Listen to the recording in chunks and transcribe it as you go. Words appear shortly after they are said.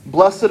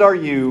Blessed are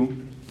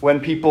you when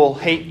people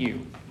hate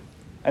you,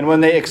 and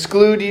when they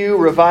exclude you,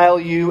 revile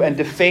you, and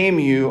defame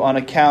you on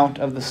account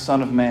of the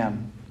Son of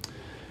Man.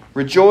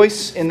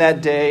 Rejoice in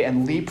that day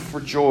and leap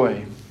for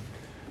joy,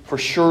 for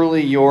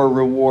surely your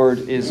reward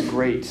is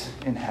great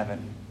in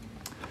heaven.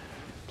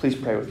 Please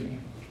pray with me.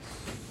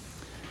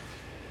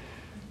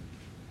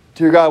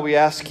 Dear God, we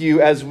ask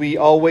you, as we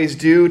always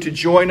do, to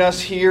join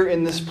us here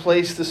in this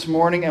place this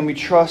morning, and we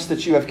trust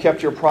that you have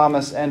kept your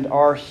promise and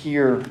are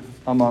here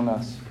among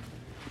us.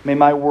 May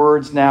my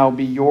words now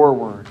be your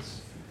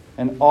words,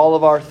 and all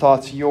of our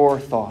thoughts your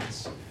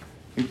thoughts.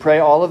 We pray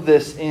all of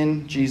this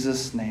in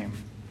Jesus' name.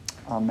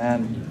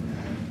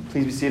 Amen.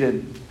 Please be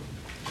seated.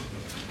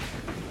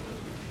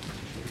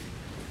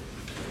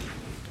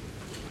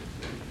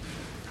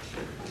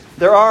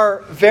 There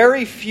are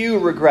very few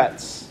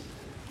regrets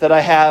that I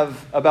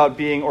have about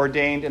being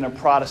ordained in a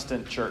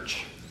Protestant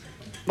church.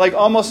 Like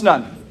almost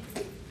none.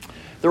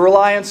 The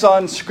reliance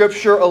on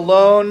Scripture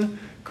alone,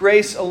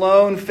 grace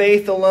alone,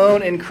 faith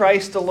alone, in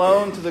Christ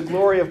alone, to the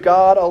glory of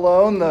God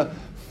alone, the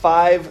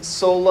 5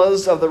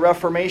 solas of the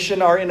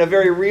Reformation are in a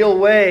very real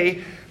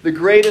way the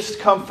greatest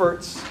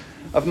comforts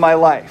of my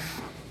life.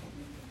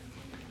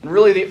 And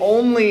really the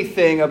only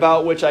thing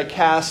about which I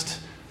cast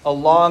a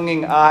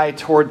longing eye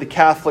toward the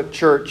Catholic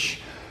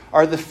Church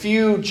are the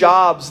few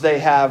jobs they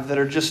have that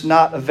are just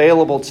not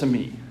available to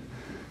me.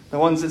 The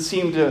ones that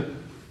seem to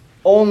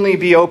only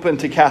be open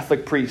to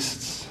Catholic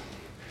priests.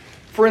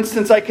 For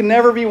instance, I can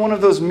never be one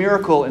of those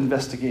miracle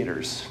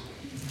investigators.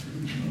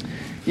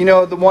 You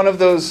know,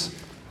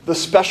 the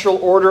special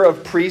order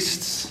of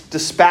priests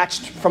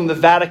dispatched from the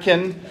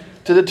Vatican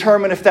to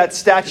determine if that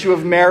statue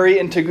of Mary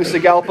in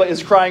Tegucigalpa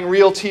is crying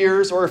real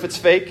tears or if it's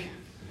fake.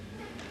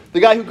 The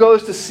guy who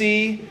goes to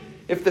see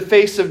if the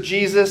face of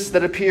Jesus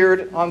that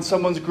appeared on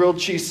someone's grilled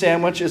cheese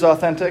sandwich is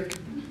authentic.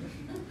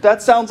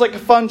 That sounds like a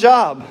fun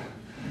job.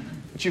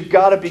 But you've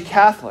got to be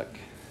Catholic.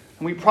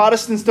 And we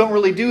Protestants don't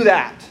really do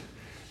that.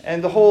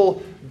 And the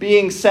whole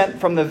being sent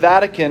from the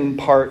Vatican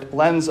part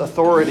lends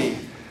authority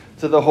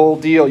to the whole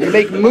deal. You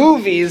make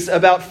movies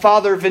about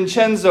Father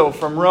Vincenzo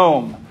from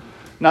Rome.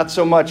 Not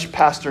so much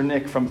Pastor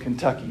Nick from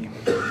Kentucky.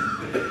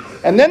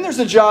 And then there's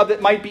a job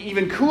that might be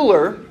even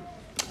cooler.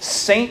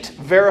 Saint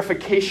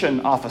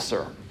Verification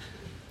Officer.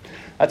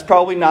 That's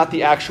probably not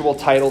the actual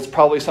title. It's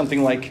probably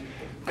something like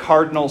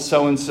Cardinal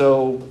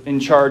so-and-so in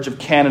charge of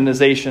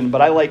canonization.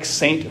 But I like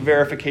Saint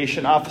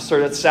Verification Officer.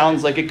 That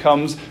sounds like it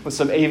comes with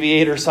some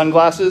aviator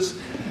sunglasses.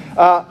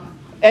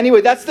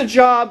 Anyway, that's the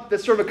job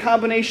that's sort of a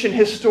combination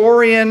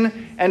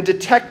historian and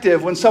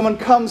detective. When someone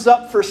comes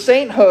up for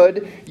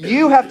sainthood,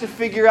 you have to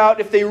figure out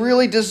if they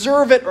really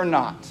deserve it or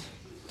not.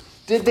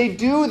 Did they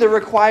do the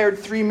required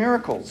 3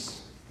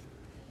 miracles?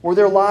 Were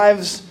their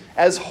lives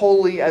as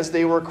holy as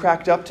they were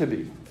cracked up to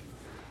be?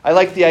 I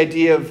like the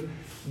idea of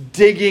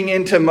digging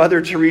into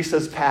Mother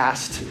Teresa's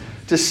past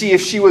to see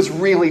if she was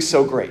really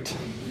so great.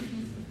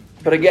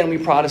 But again, we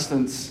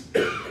Protestants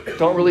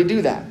don't really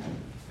do that.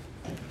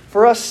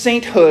 For us,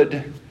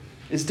 sainthood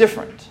is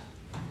different.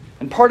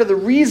 And part of the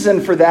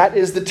reason for that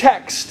is the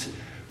text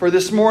for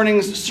this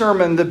morning's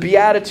sermon, the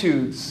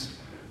Beatitudes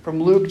from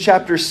Luke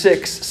chapter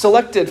 6,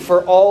 selected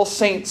for All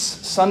Saints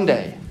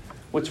Sunday,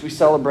 which we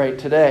celebrate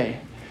today.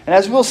 And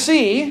as we'll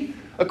see,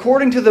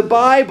 according to the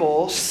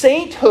Bible,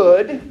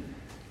 sainthood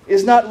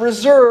is not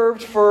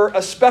reserved for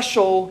a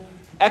special,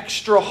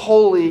 extra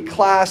holy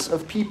class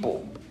of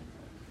people.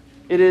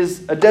 It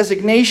is a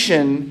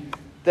designation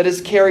that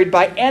is carried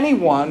by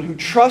anyone who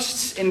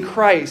trusts in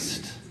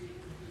Christ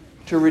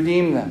to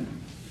redeem them.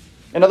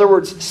 In other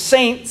words,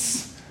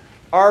 saints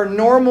are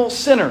normal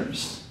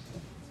sinners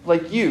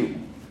like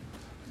you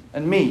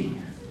and me,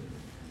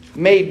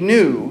 made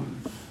new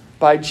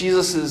by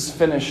Jesus'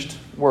 finished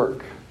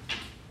work.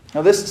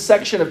 Now, this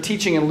section of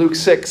teaching in Luke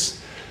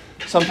 6,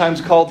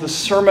 sometimes called the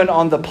Sermon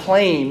on the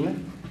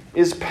Plain,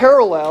 is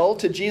parallel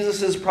to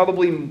Jesus'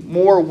 probably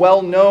more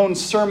well-known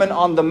Sermon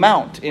on the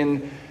Mount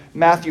in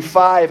Matthew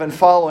 5 and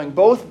following.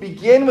 Both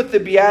begin with the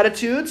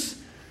Beatitudes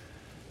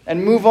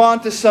and move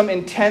on to some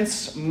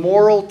intense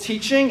moral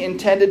teaching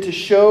intended to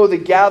show the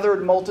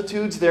gathered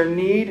multitudes their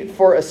need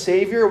for a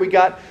Savior. We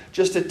got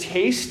just a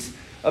taste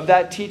of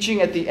that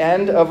teaching at the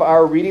end of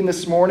our reading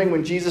this morning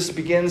when Jesus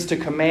begins to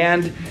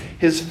command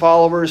his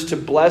followers to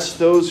bless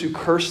those who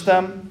curse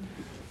them,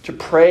 to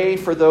pray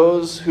for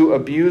those who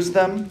abuse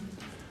them,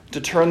 to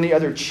turn the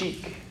other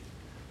cheek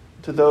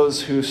to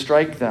those who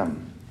strike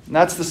them. And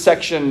that's the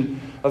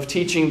section of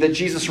teaching that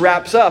Jesus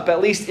wraps up,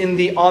 at least in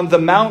the On the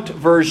Mount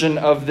version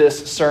of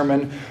this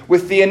sermon,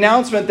 with the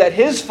announcement that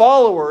his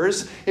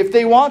followers, if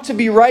they want to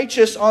be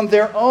righteous on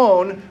their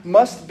own,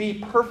 must be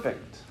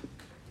perfect,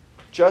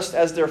 just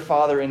as their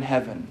Father in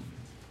heaven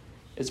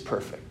is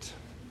perfect.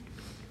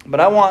 But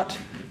I want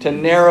to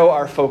narrow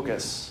our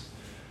focus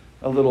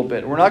a little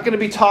bit. We're not going to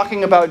be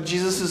talking about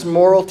Jesus'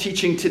 moral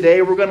teaching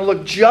today. We're going to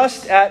look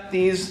just at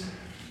these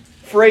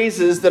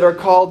phrases that are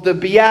called the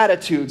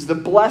Beatitudes, the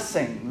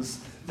blessings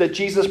that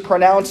Jesus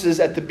pronounces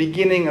at the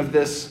beginning of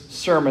this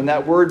sermon.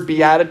 That word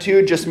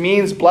beatitude just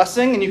means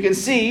blessing, and you can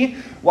see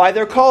why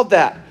they're called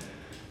that.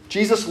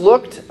 Jesus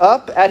looked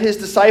up at his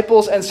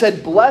disciples and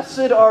said,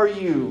 "Blessed are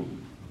you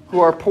who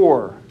are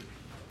poor,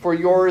 for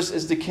yours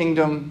is the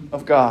kingdom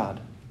of God.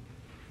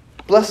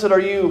 Blessed are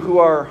you who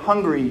are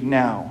hungry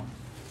now,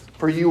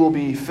 for you will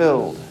be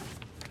filled.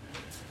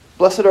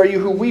 Blessed are you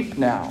who weep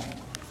now,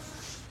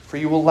 for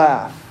you will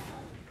laugh.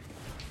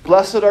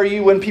 Blessed are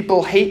you when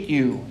people hate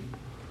you,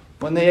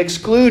 when they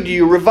exclude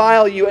you,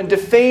 revile you, and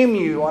defame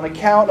you on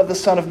account of the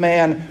Son of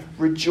Man.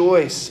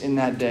 Rejoice in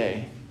that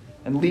day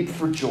and leap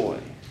for joy.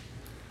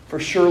 For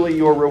surely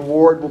your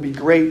reward will be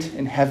great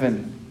in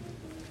heaven.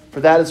 For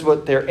that is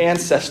what their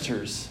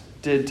ancestors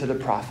did to the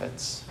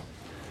prophets."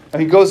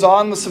 And he goes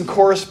on with some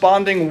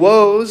corresponding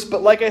woes,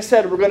 but like I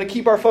said, we're going to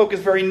keep our focus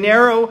very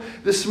narrow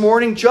this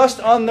morning just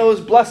on those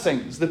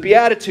blessings, the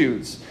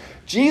Beatitudes.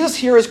 Jesus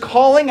here is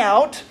calling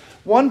out,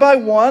 one by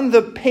one,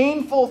 the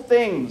painful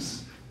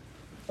things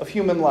of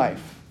human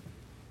life.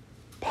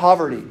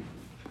 Poverty,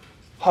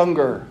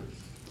 hunger,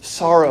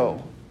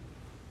 sorrow,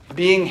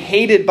 being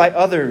hated by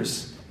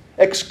others,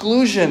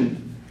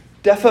 exclusion,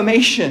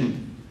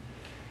 defamation.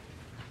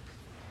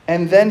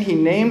 And then he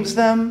names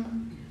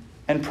them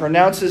and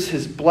pronounces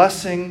his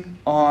blessing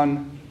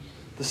on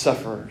the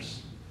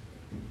sufferers.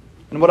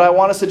 And what I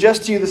want to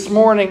suggest to you this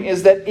morning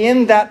is that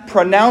in that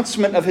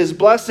pronouncement of his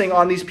blessing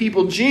on these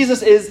people,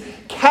 Jesus is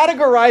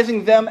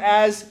categorizing them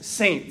as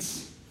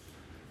saints.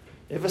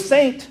 If a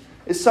saint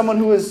is someone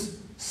who is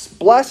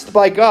blessed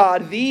by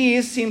God,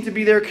 these seem to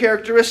be their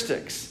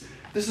characteristics.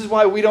 This is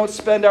why we don't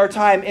spend our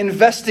time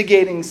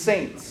investigating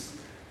saints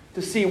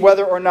to see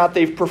whether or not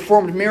they've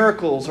performed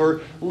miracles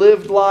or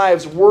lived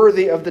lives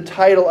worthy of the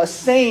title. A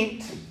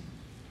saint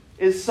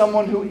is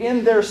someone who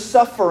in their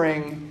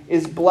suffering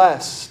is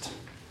blessed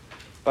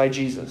by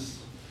Jesus.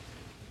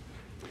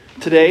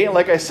 Today,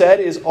 like I said,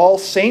 is All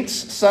Saints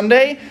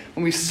Sunday,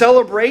 when we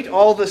celebrate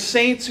all the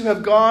saints who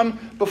have gone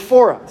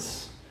before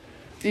us.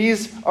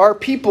 These are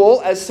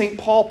people, as St.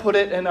 Paul put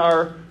it in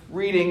our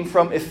reading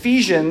from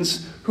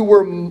Ephesians, who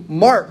were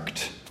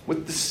marked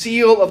with the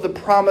seal of the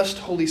promised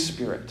Holy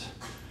Spirit,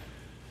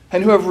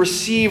 and who have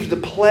received the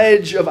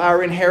pledge of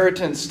our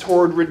inheritance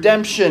toward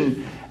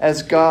redemption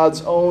as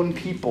God's own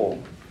people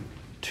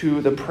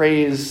to the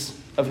praise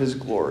of his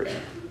glory.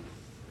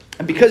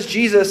 And because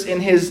Jesus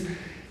in his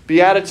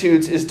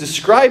Beatitudes is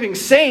describing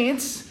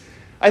saints,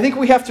 I think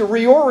we have to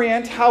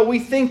reorient how we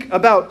think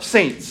about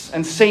saints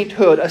and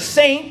sainthood. A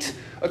saint,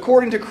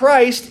 according to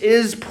Christ,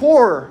 is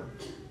poor,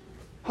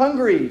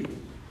 hungry,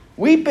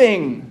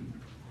 weeping,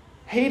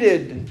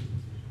 hated,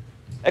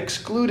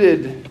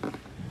 excluded,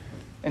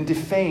 and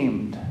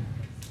defamed.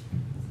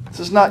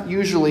 This is not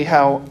usually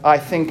how I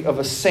think of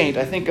a saint.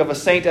 I think of a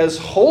saint as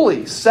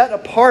holy, set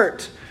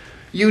apart,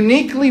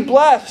 uniquely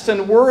blessed,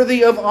 and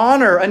worthy of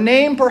honor. A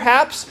name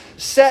perhaps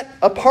set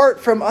apart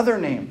from other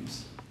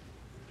names.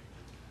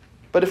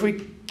 But if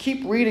we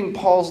keep reading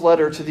Paul's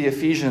letter to the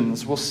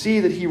Ephesians, we'll see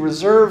that he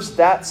reserves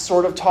that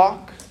sort of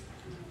talk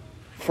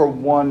for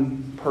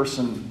one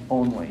person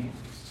only.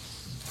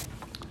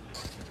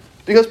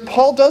 Because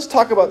Paul does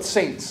talk about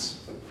saints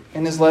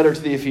in his letter to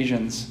the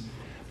Ephesians,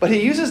 but he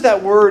uses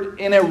that word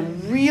in a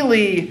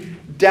really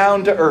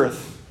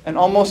down-to-earth and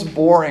almost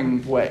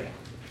boring way.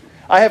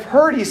 "I have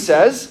heard," he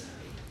says,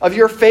 "of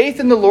your faith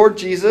in the Lord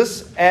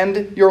Jesus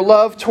and your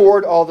love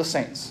toward all the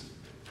saints."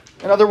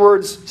 In other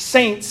words,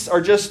 saints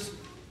are just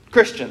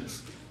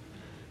Christians.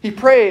 He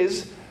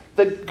prays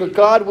that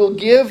God will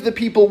give the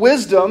people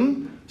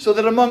wisdom so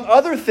that among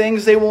other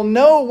things they will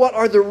know what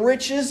are the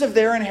riches of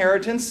their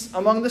inheritance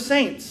among the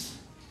saints.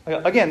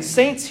 Again,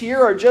 saints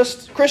here are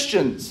just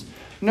Christians.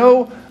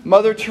 No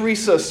Mother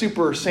Teresa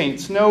super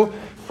saints. No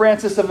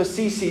Francis of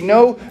Assisi.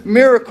 No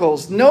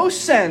miracles. No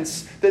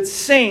sense that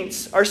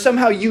saints are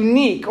somehow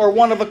unique or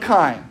one of a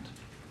kind.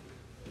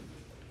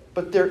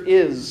 But there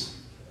is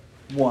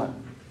one.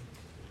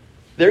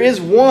 There is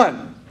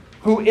one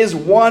who is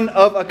one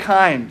of a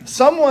kind.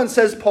 Someone,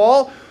 says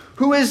Paul,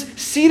 who is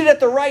seated at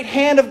the right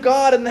hand of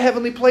God in the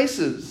heavenly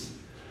places,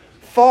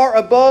 far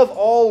above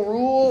all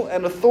rule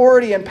and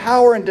authority and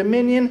power and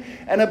dominion,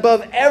 and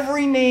above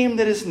every name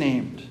that is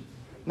named,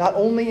 not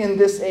only in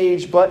this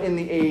age, but in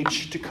the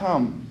age to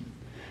come.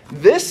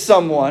 This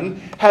someone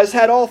has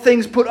had all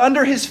things put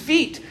under his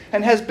feet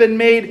and has been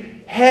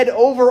made head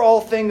over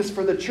all things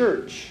for the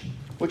church,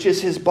 which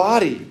is his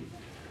body,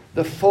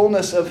 the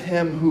fullness of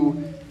him who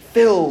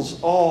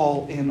fills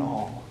all in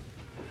all.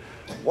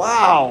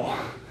 Wow!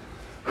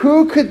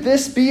 Who could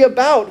this be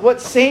about? What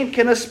saint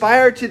can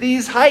aspire to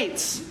these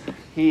heights?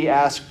 He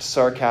asked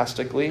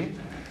sarcastically.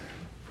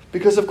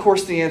 Because, of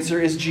course, the answer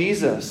is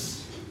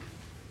Jesus.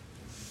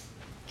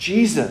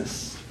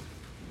 Jesus.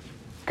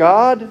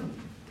 God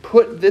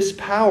put this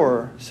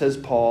power, says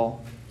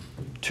Paul,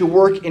 to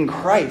work in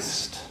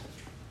Christ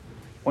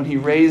when he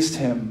raised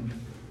him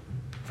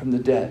from the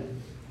dead.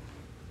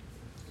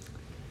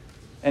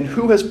 And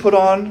who has put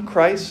on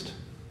Christ?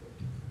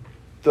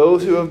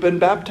 Those who have been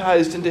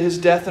baptized into his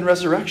death and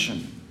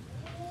resurrection.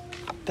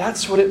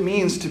 That's what it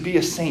means to be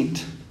a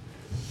saint.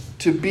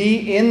 To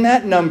be in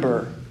that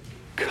number,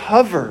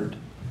 covered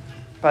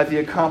by the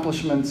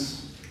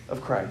accomplishments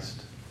of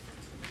Christ.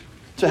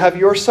 to have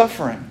your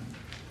suffering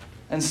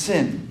and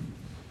sin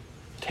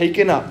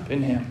taken up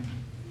in him.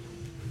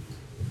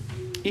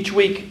 Each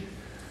week,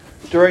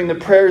 during the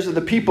prayers of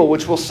the people,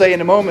 which we'll say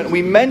in a moment,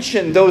 we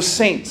mention those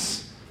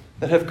saints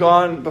that have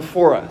gone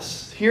before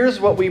us. Here's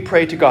what we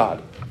pray to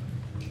God.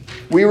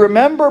 We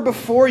remember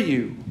before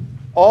you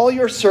all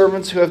your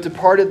servants who have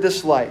departed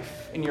this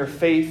life in your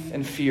faith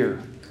and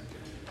fear.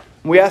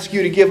 We ask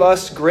you to give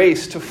us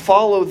grace to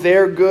follow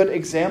their good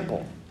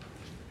example,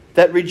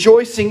 that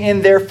rejoicing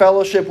in their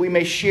fellowship we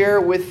may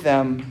share with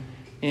them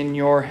in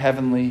your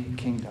heavenly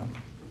kingdom.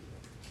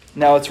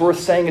 Now, it's worth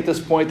saying at this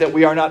point that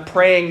we are not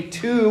praying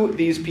to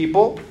these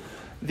people,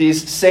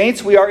 these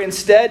saints. We are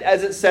instead,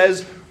 as it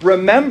says,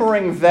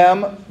 remembering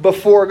them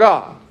before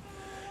God.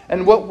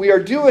 And what we are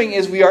doing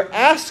is we are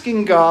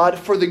asking God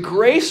for the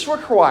grace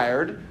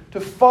required to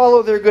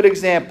follow their good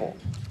example.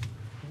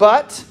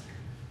 But,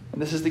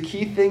 and this is the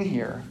key thing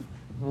here,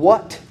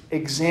 what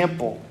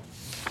example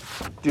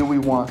do we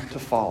want to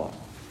follow?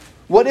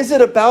 What is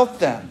it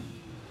about them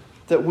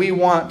that we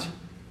want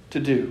to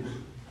do?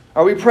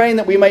 Are we praying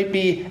that we might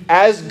be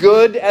as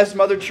good as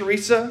Mother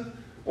Teresa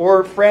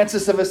or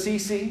Francis of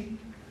Assisi?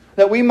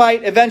 That we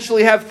might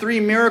eventually have 3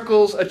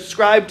 miracles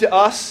ascribed to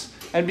us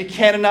and be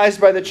canonized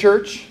by the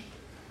church?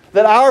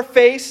 That our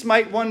face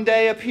might one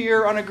day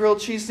appear on a grilled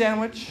cheese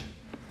sandwich?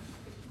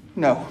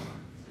 No.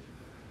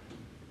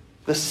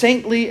 The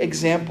saintly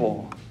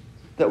example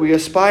that we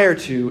aspire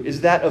to is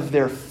that of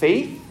their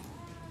faith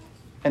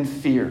and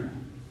fear.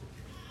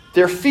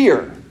 Their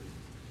fear.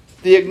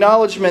 The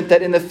acknowledgement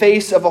that in the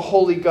face of a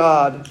holy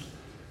God,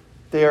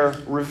 they are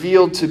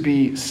revealed to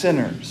be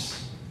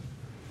sinners,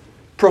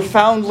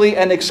 profoundly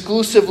and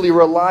exclusively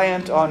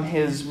reliant on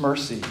his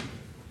mercy.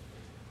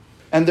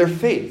 And their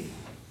faith,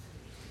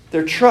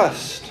 their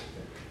trust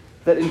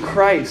that in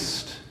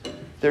Christ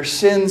their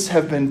sins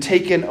have been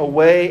taken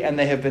away and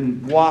they have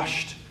been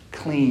washed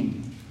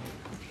clean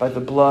by the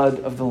blood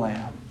of the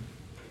Lamb.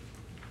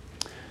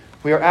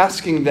 We are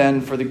asking then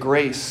for the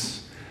grace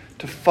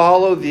to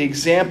follow the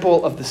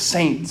example of the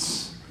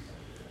saints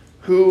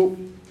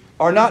who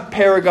are not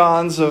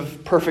paragons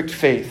of perfect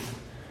faith,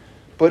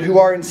 but who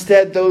are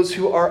instead those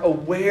who are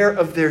aware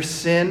of their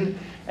sin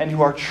and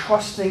who are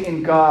trusting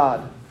in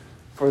God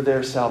for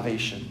their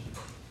salvation.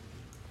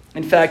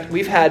 In fact,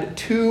 we've had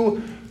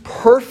 2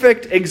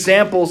 perfect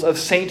examples of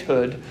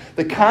sainthood,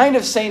 the kind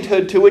of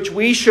sainthood to which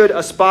we should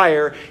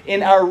aspire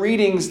in our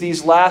readings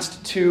these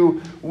last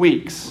 2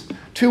 weeks.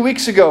 2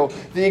 weeks ago,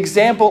 the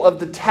example of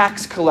the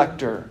tax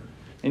collector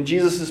in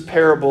Jesus'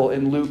 parable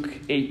in Luke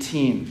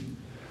 18.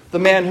 The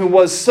man who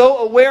was so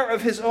aware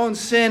of his own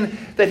sin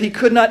that he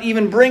could not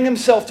even bring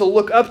himself to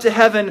look up to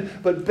heaven,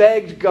 but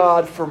begged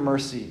God for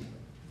mercy.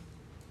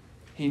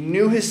 He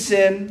knew his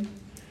sin,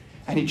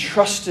 and he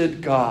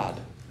trusted God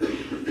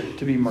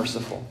to be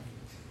merciful.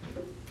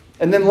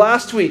 And then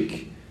last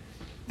week,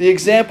 the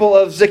example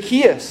of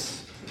Zacchaeus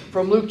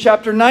from Luke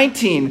chapter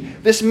 19.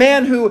 This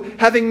man who,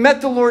 having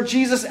met the Lord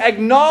Jesus,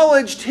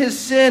 acknowledged his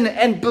sin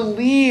and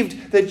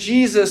believed that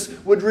Jesus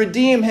would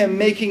redeem him,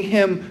 making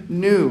him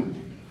new.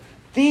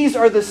 These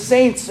are the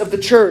saints of the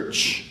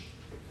church.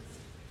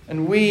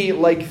 And we,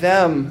 like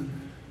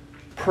them,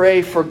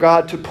 pray for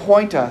God to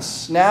point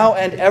us now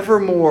and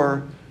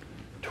evermore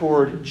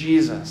toward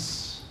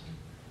Jesus,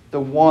 the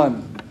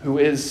one who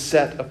is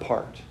set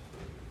apart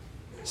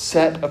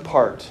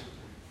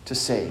to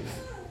save.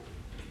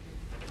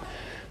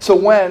 So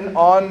when,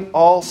 on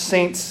All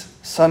Saints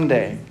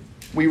Sunday,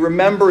 we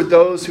remember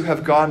those who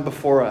have gone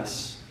before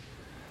us,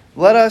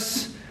 let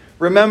us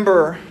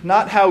remember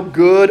not how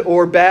good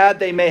or bad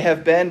they may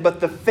have been, but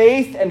the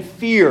faith and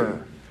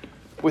fear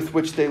with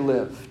which they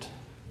lived.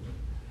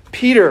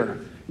 Peter,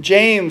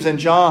 James, and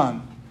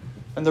John,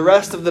 and the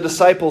rest of the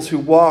disciples who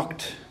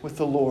walked with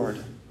the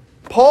Lord.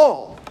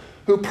 Paul,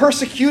 who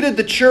persecuted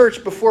the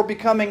church before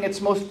becoming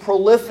its most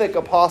prolific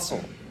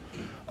apostle.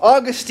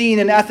 Augustine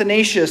and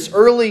Athanasius,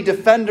 early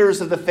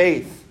defenders of the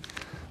faith.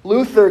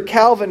 Luther,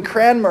 Calvin,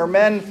 Cranmer,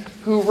 men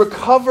who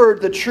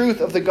recovered the truth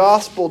of the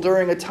gospel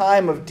during a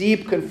time of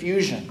deep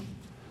confusion.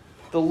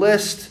 The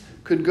list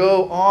could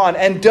go on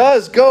and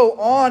does go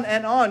on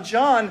and on.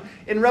 John,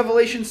 in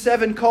Revelation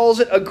 7, calls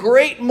it a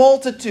great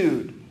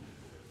multitude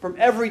from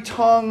every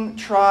tongue,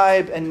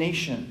 tribe, and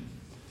nation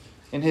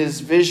in his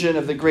vision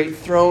of the great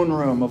throne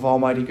room of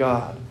Almighty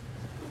God.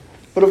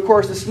 But of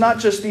course, it's not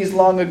just these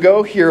long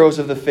ago heroes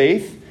of the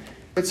faith.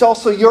 It's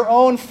also your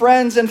own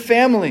friends and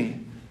family,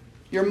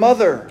 your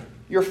mother,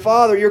 your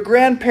father, your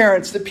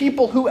grandparents, the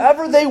people,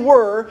 whoever they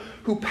were,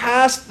 who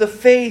passed the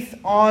faith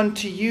on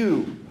to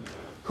you,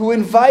 who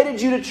invited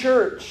you to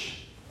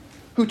church,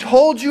 who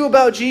told you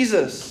about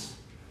Jesus,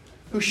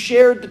 who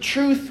shared the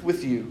truth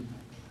with you,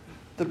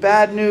 the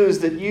bad news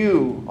that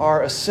you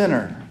are a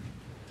sinner,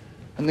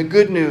 and the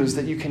good news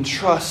that you can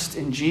trust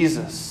in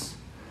Jesus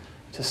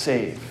to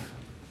save.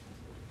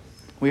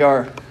 We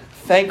are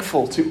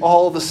thankful to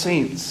all the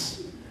saints,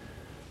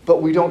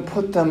 but we don't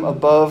put them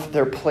above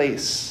their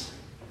place.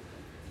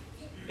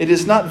 It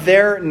is not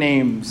their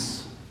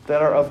names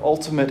that are of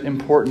ultimate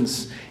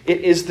importance.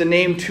 It is the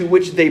name to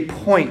which they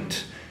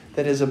point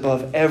that is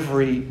above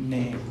every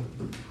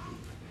name.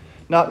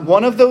 Not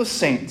one of those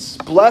saints,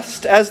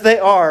 blessed as they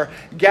are,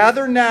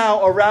 gather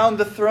now around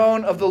the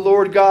throne of the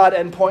Lord God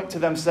and point to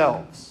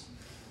themselves.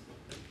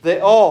 They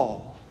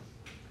all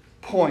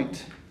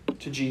point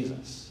to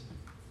Jesus.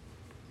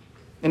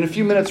 In a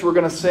few minutes, we're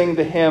going to sing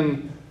the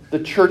hymn, The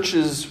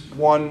Church's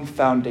One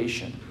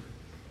Foundation.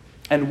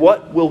 And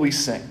what will we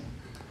sing?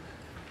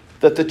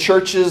 That the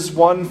church's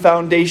one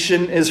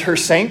foundation is her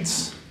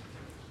saints?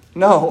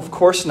 No, of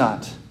course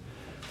not.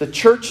 The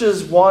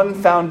church's one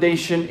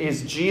foundation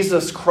is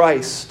Jesus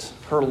Christ,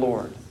 her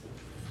Lord.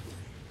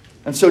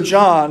 And so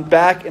John,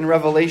 back in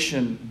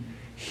Revelation,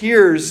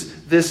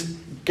 hears this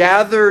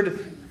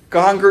gathered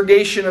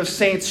congregation of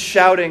saints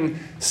shouting,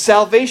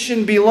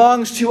 "Salvation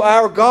belongs to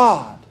our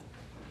God,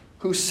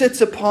 who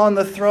sits upon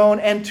the throne,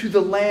 and to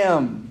the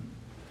Lamb.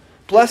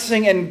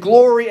 Blessing and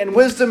glory and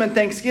wisdom and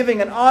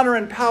thanksgiving and honor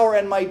and power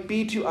and might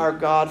be to our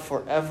God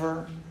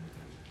forever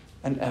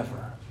and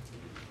ever."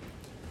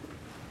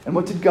 And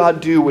what did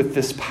God do with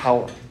this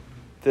power,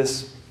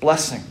 this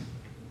blessing?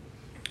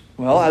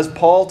 Well, as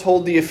Paul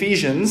told the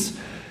Ephesians,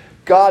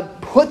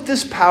 God put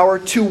this power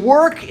to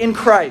work in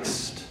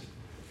Christ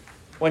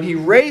when he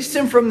raised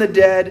him from the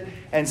dead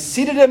and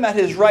seated him at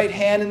his right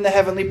hand in the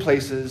heavenly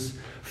places,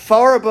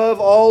 far above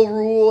all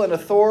rule and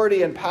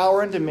authority and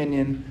power and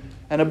dominion,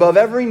 and above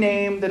every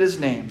name that is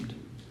named,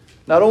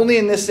 not only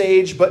in this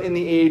age, but in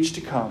the age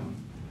to come.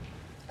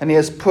 And he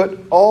has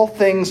put all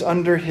things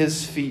under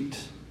his feet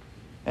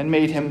and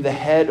made him the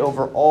head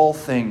over all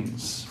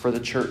things for the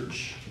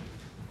church,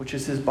 which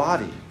is his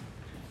body,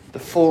 the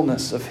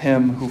fullness of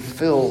him who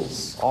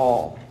fills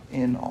all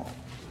in all.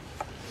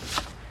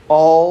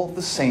 All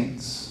the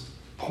saints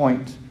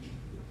point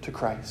to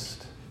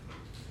Christ.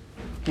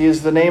 He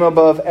is the name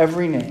above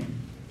every name.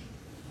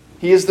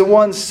 He is the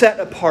one set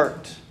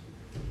apart,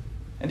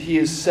 and he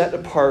is set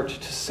apart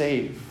to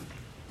save.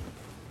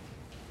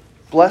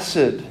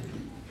 Blessed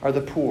are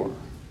the poor,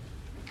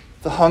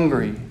 the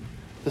hungry,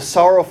 the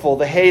sorrowful,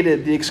 the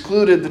hated, the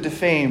excluded, the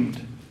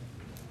defamed.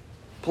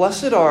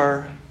 Blessed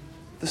are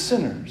the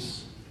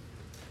sinners,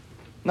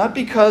 not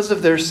because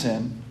of their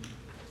sin,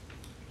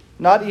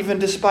 not even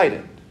despite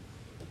it.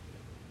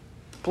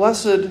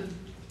 Blessed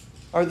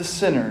are the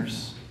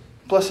sinners,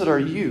 blessed are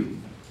you,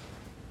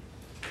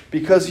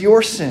 because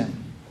your sin,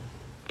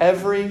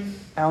 every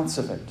ounce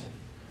of it,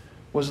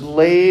 was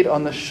laid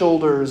on the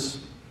shoulders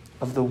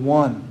of the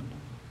one,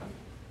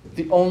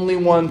 the only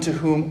one to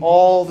whom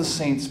all the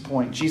saints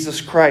point,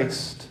 Jesus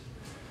Christ,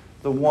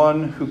 the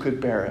one who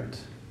could bear it.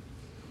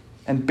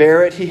 And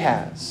bear it he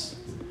has,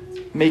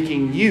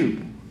 making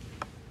you,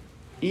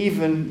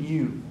 even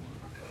you,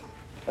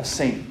 a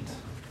saint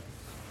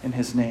in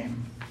his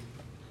name.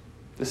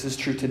 This is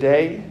true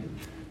today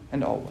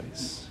and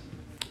always.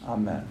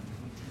 Amen.